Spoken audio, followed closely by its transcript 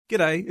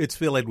G'day, it's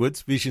Phil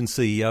Edwards, Vision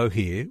CEO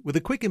here, with a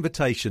quick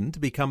invitation to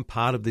become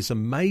part of this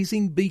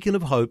amazing beacon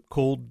of hope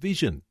called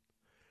Vision.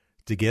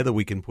 Together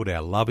we can put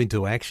our love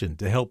into action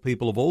to help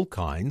people of all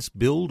kinds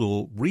build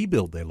or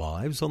rebuild their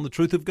lives on the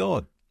truth of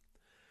God.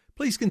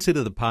 Please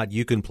consider the part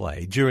you can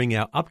play during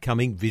our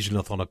upcoming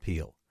Visionathon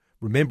appeal,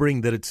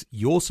 remembering that it's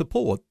your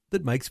support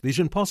that makes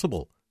Vision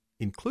possible,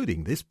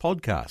 including this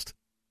podcast.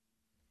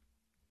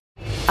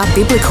 A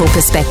biblical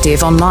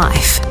perspective on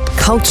life,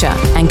 culture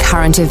and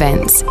current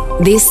events.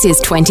 This is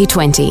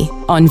 2020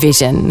 on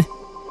Vision.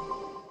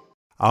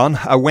 On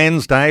a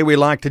Wednesday, we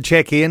like to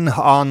check in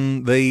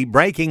on the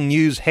breaking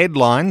news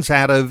headlines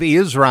out of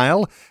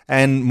Israel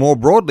and more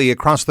broadly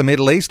across the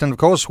Middle East. And of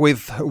course,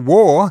 with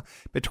war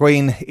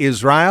between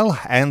Israel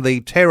and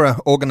the terror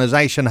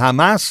organisation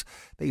Hamas,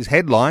 these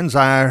headlines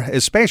are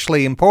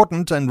especially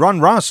important. And Ron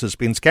Ross has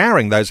been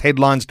scouring those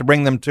headlines to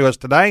bring them to us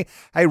today.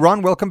 Hey,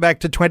 Ron, welcome back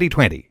to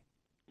 2020.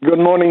 Good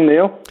morning,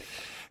 Neil.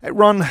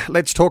 Ron,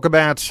 let's talk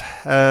about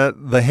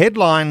the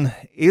headline.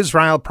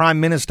 Israel Prime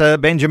Minister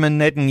Benjamin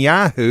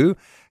Netanyahu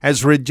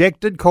has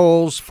rejected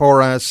calls for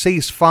a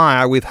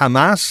ceasefire with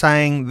Hamas,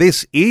 saying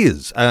this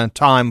is a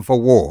time for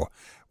war.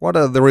 What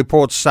are the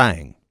reports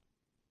saying?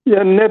 Yeah,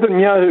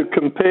 Netanyahu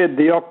compared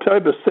the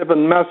October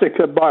 7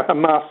 massacre by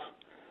Hamas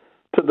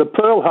to the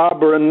Pearl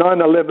Harbor and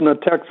 9/11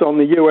 attacks on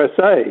the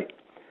USA,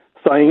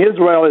 saying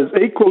Israel is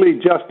equally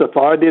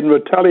justified in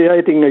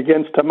retaliating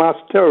against Hamas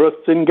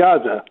terrorists in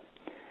Gaza.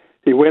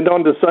 He went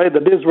on to say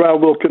that Israel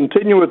will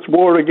continue its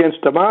war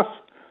against Hamas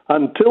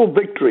until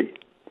victory.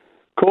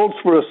 Calls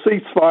for a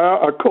ceasefire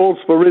are calls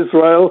for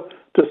Israel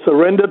to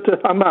surrender to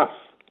Hamas,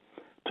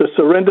 to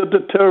surrender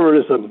to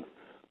terrorism,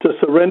 to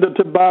surrender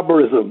to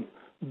barbarism.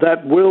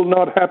 That will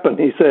not happen,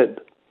 he said.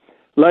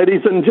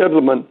 Ladies and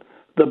gentlemen,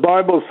 the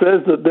Bible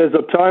says that there's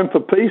a time for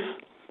peace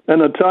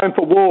and a time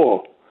for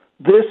war.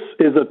 This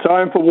is a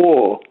time for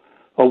war,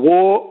 a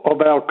war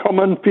of our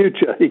common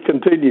future, he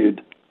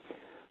continued.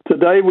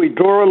 Today we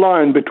draw a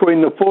line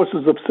between the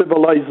forces of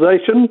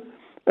civilization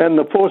and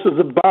the forces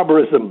of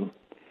barbarism.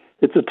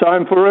 It's a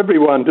time for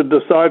everyone to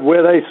decide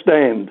where they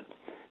stand.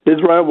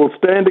 Israel will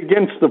stand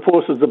against the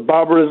forces of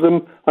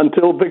barbarism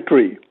until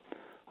victory.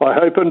 I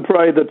hope and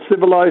pray that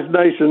civilized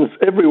nations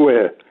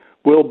everywhere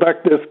will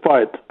back this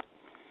fight.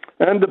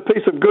 And a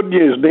piece of good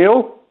news,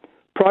 Neil.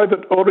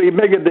 Private Ori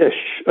Megadesh,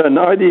 an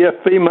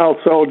IDF female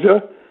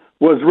soldier,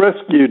 was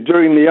rescued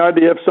during the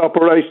IDF's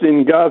operation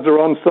in Gaza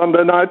on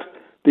Sunday night,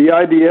 the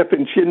IDF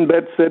in Shin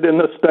Bet said in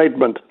a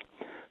statement.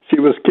 She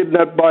was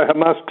kidnapped by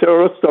Hamas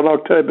terrorists on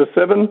October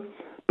 7,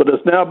 but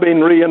has now been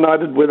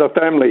reunited with her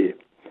family.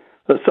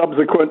 A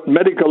subsequent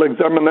medical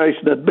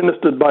examination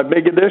administered by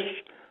Megadesh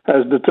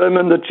has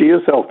determined that she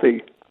is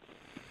healthy.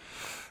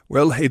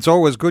 Well, it's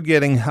always good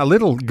getting a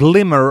little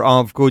glimmer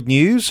of good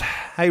news.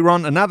 Hey,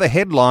 Ron, another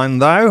headline,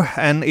 though.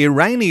 An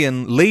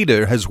Iranian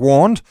leader has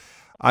warned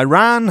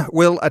Iran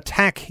will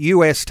attack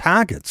US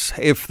targets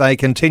if they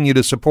continue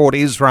to support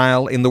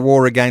Israel in the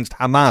war against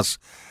Hamas.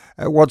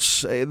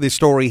 What's the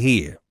story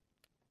here?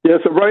 Yes,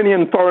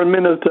 Iranian Foreign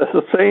Minister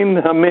Hossein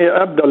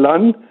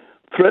Amir-Abdollahian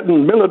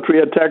threatened military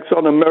attacks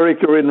on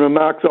America in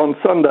remarks on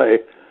Sunday,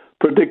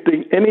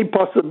 predicting any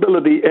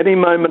possibility any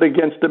moment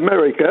against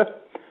America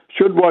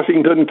should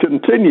Washington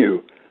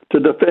continue to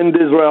defend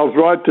Israel's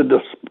right to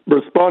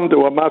respond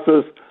to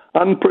Hamas's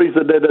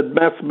unprecedented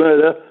mass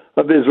murder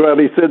of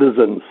Israeli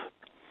citizens.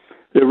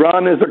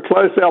 Iran is a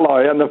close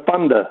ally and a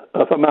funder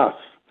of Hamas.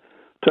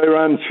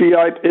 Tehran's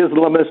Shiite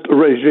Islamist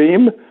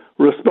regime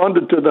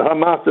responded to the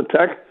Hamas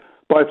attack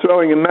by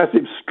throwing a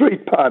massive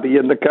street party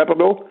in the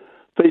capital,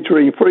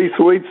 featuring free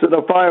sweets and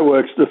a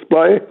fireworks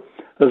display,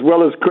 as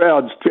well as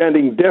crowds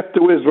chanting "Death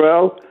to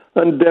Israel"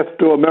 and "Death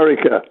to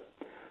America."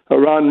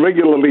 Iran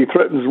regularly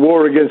threatens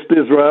war against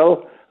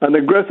Israel and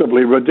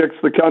aggressively rejects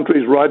the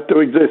country's right to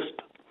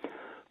exist.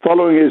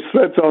 Following his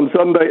threats on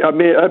Sunday,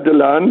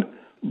 Amir-Abdollahian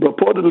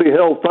reportedly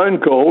held phone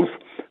calls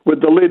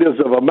with the leaders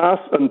of Hamas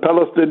and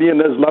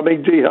Palestinian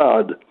Islamic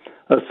Jihad,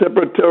 a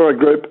separate terror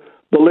group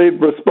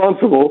believed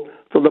responsible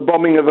for the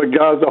bombing of a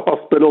Gaza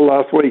hospital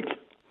last week.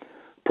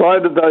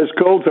 Prior to those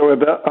calls,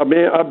 however,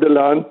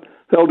 Amir-Abdollahian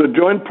held a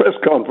joint press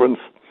conference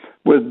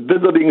with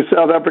visiting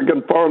South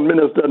African Foreign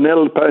Minister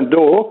Nel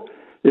Pandor,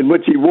 in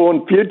which he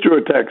warned future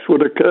attacks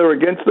would occur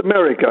against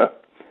America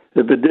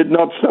if it did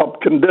not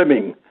stop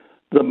condemning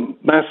the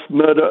mass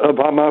murder of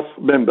Hamas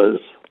members.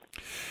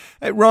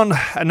 Ron,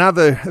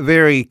 another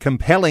very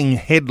compelling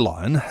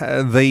headline.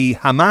 The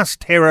Hamas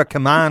Terror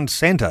Command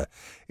Centre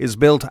is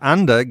built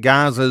under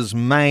Gaza's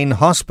main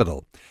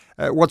hospital.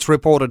 What's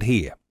reported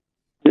here?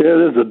 Yeah,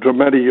 it is a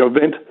dramatic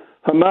event.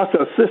 Hamas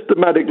has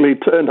systematically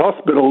turned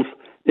hospitals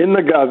in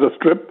the Gaza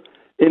Strip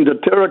into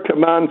terror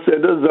command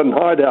centres and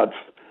hideouts,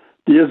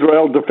 the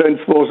Israel Defense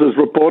Forces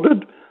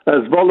reported,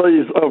 as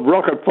volleys of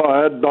rocket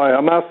fired by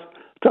Hamas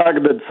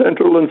targeted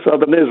central and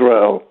southern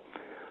Israel.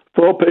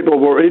 4 people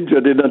were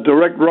injured in a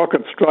direct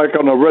rocket strike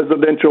on a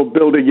residential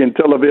building in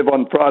Tel Aviv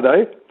on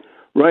Friday,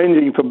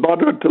 ranging from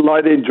moderate to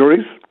light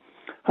injuries.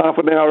 Half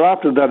an hour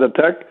after that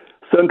attack,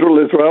 central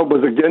Israel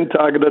was again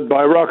targeted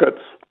by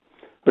rockets.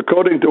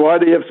 According to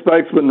IDF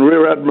spokesman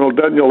Rear Admiral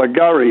Daniel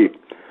Agari,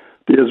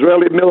 the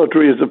Israeli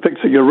military is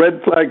affixing a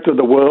red flag to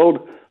the world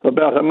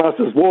about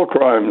Hamas's war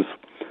crimes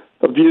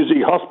of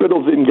using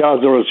hospitals in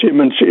Gaza as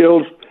human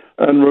shields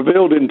and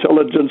revealed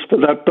intelligence for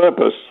that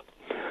purpose.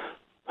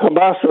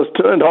 Hamas has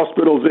turned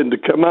hospitals into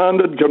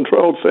command and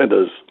control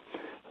centers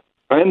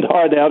and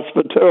hideouts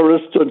for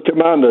terrorists and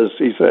commanders,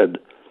 he said.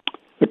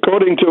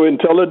 According to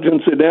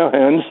intelligence in our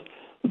hands,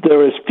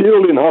 there is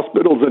fuel in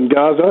hospitals in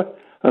Gaza,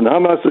 and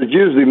Hamas is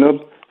using them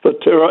for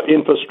terror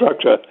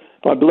infrastructure.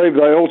 I believe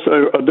they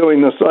also are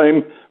doing the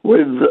same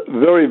with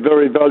very,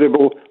 very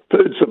valuable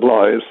food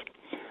supplies.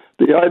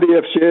 The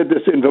IDF shared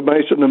this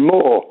information and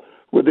more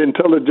with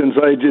intelligence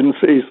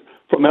agencies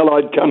from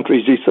allied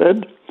countries, he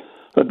said,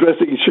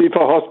 addressing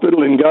Shifa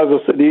Hospital in Gaza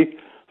City,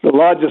 the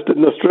largest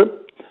in the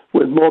Strip,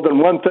 with more than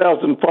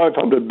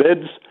 1,500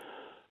 beds,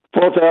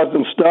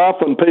 4,000 staff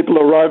and people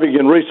arriving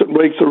in recent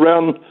weeks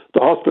around the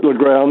hospital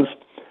grounds.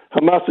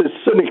 Hamas is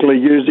cynically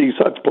using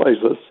such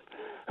places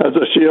as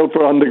a shield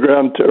for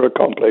underground terror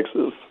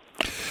complexes.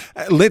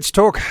 Let's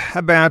talk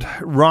about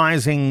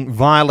rising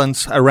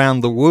violence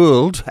around the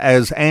world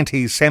as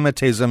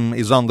anti-Semitism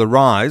is on the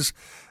rise.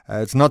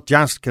 It's not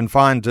just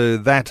confined to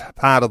that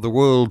part of the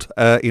world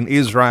in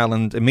Israel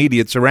and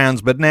immediate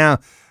surrounds, but now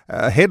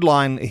a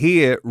headline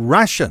here,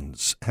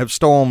 Russians have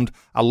stormed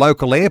a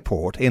local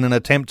airport in an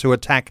attempt to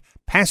attack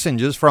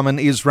passengers from an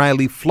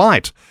Israeli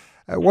flight.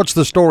 What's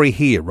the story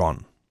here,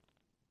 Ron?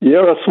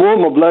 Yeah, a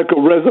swarm of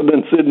local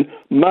residents in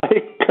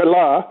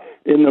Makhachkala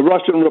in the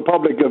Russian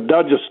Republic of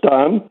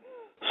Dagestan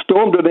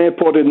stormed an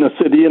airport in the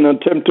city in an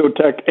attempt to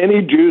attack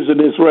any Jews and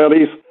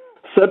Israelis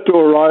set to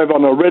arrive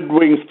on a Red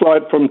Wings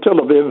flight from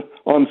Tel Aviv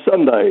on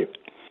Sunday.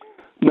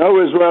 No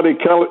Israeli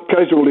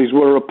casualties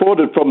were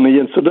reported from the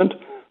incident,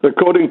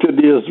 according to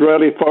the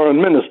Israeli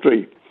Foreign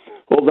Ministry,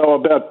 although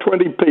about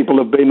 20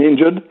 people have been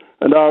injured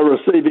and are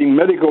receiving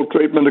medical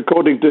treatment,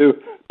 according to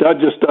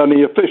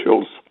Dagestani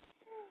officials.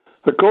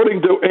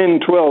 According to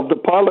N12, the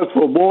pilots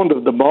were warned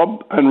of the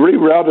mob and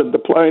rerouted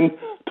the plane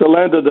to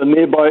land at a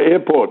nearby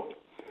airport.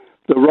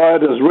 The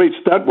riot has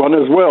reached that one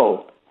as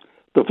well.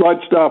 The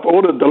flight staff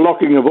ordered the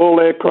locking of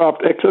all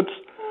aircraft exits,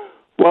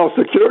 while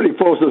security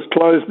forces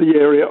closed the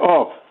area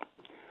off.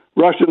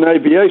 Russian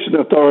aviation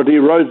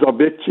authority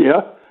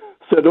Rosavichia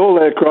said all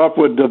aircraft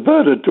were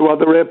diverted to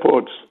other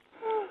airports.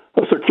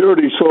 A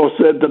security source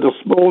said that a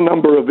small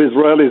number of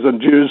Israelis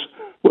and Jews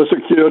were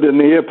secured in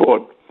the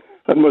airport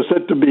and were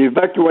said to be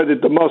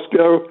evacuated to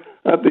Moscow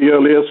at the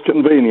earliest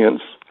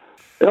convenience.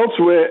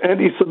 Elsewhere,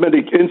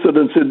 anti-Semitic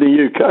incidents in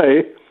the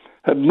UK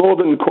have more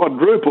than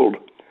quadrupled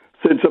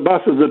since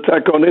Hamas's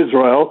attack on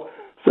Israel,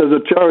 says a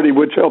charity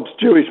which helps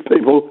Jewish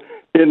people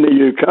in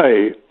the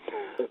UK.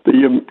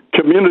 The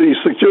Community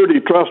Security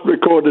Trust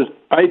recorded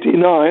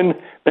 89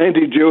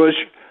 anti-Jewish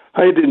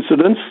hate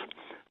incidents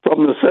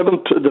from the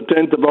 7th to the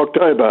 10th of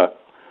October.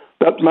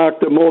 That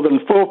marked a more than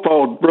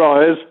fourfold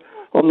rise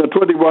on the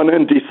 21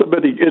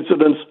 anti-Semitic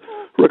incidents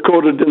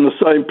recorded in the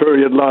same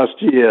period last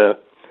year.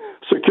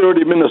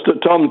 Security Minister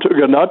Tom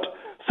Tugendhat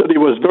said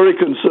he was very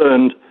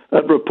concerned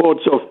at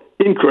reports of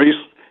increase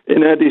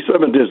in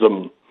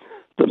anti-Semitism.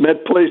 The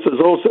Met Police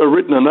has also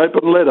written an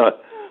open letter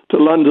to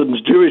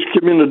London's Jewish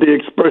community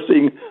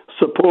expressing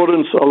support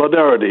and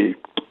solidarity.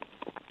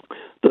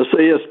 The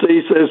CST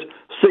says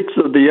 6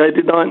 of the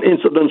 89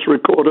 incidents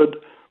recorded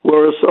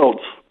were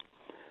assaults.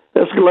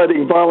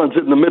 Escalating violence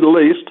in the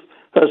Middle East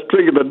has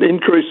triggered an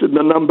increase in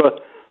the number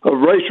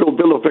of racial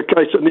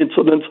vilification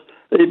incidents,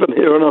 even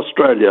here in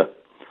Australia.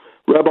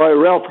 Rabbi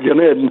Ralph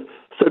Ganed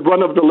said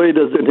one of the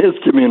leaders in his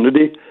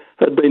community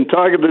had been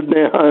targeted in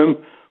their home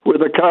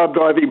with a car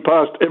driving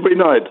past every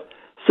night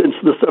since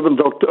the 7th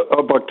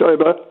of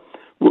October,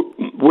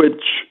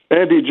 which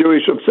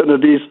anti-Jewish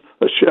obscenities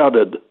are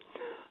shouted.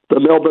 The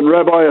Melbourne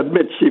rabbi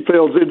admits he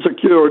feels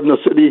insecure in the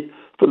city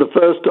for the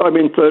first time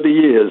in 30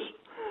 years,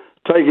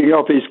 taking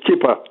off his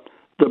kippah,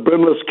 the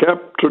brimless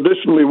cap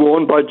traditionally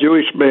worn by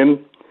Jewish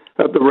men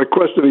at the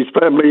request of his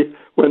family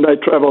when they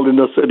travelled in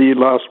the city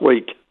last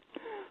week.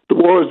 The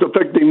war is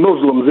affecting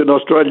Muslims in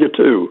Australia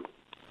too.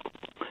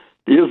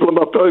 The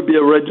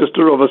Islamophobia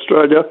Register of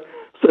Australia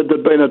said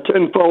there'd been a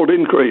tenfold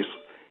increase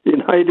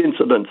in hate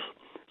incidents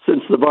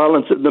since the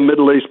violence in the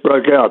Middle East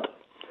broke out.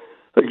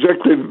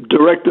 Executive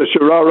Director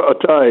Sharara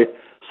Atay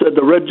said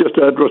the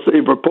register had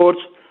received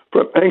reports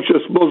from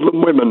anxious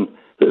Muslim women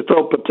who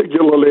felt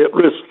particularly at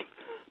risk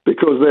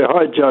because their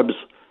hijabs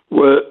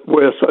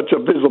were such a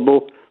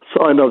visible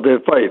sign of their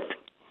faith.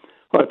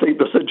 I think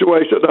the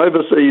situation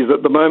overseas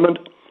at the moment,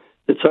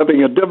 it's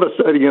having a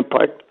devastating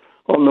impact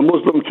on the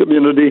Muslim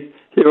community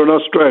here in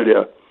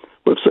Australia.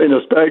 We've seen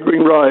a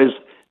staggering rise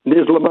in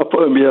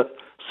Islamophobia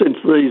since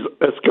these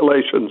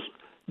escalations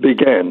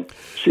began,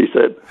 she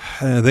said.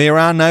 There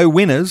are no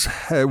winners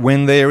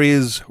when there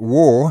is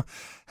war.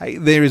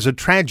 There is a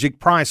tragic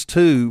price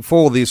too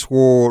for this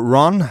war,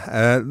 Ron.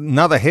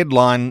 Another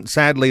headline,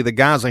 sadly, the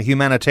Gaza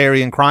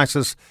humanitarian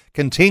crisis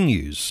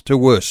continues to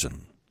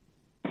worsen.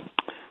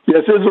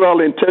 Yes, Israel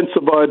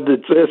intensified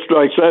its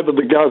airstrikes over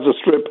the Gaza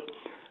Strip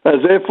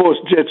as Air Force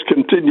jets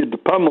continued to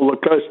pummel the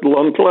coastal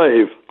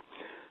enclave.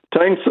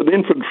 Tanks and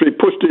infantry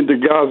pushed into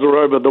Gaza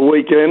over the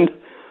weekend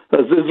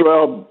as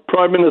Israel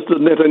Prime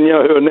Minister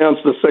Netanyahu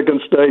announced the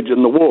second stage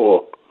in the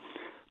war.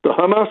 The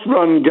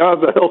Hamas-run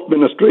Gaza Health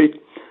Ministry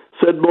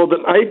said more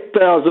than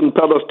 8,000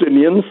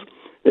 Palestinians,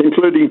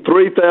 including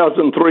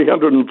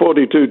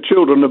 3,342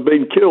 children, have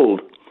been killed,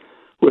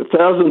 with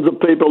thousands of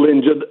people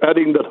injured,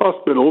 adding that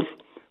hospitals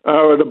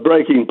are at a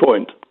breaking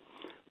point.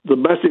 The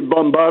massive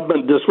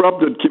bombardment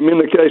disrupted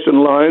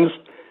communication lines,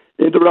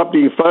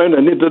 interrupting phone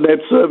and internet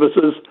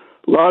services,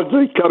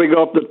 largely cutting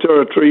off the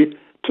territory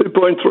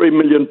 2.3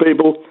 million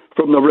people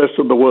from the rest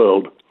of the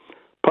world.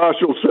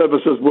 Partial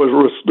services were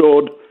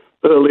restored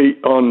early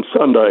on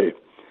Sunday.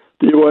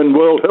 The UN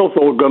World Health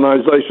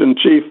Organization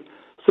chief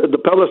said the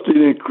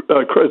Palestinian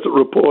Crescent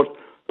report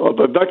of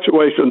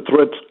evacuation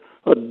threats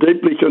are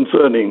deeply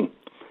concerning.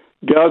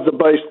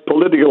 Gaza-based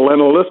political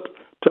analyst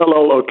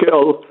Talal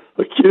Okel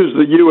accused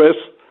the US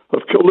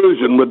of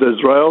collusion with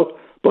Israel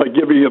by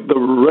giving it the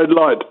red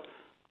light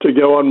to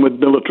go on with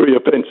military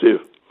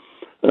offensive.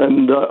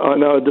 And I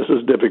know this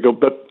is difficult,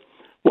 but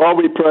while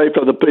we pray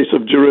for the peace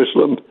of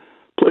Jerusalem,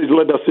 please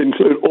let us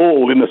include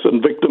all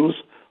innocent victims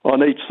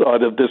on each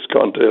side of this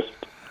contest.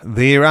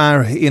 There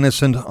are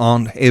innocent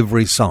on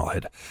every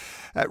side.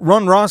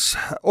 Ron Ross,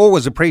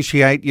 always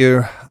appreciate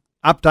your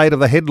update of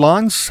the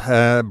headlines,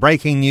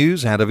 breaking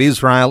news out of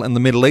Israel and the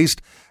Middle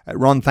East.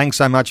 Ron, thanks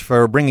so much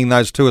for bringing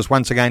those to us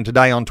once again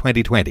today on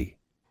 2020.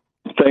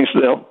 Thanks,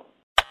 Neil.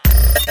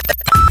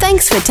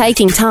 Thanks for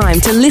taking time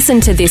to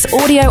listen to this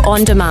audio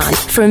on demand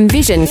from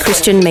Vision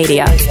Christian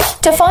Media.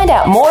 To find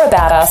out more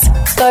about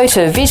us, go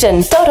to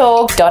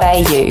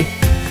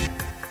vision.org.au.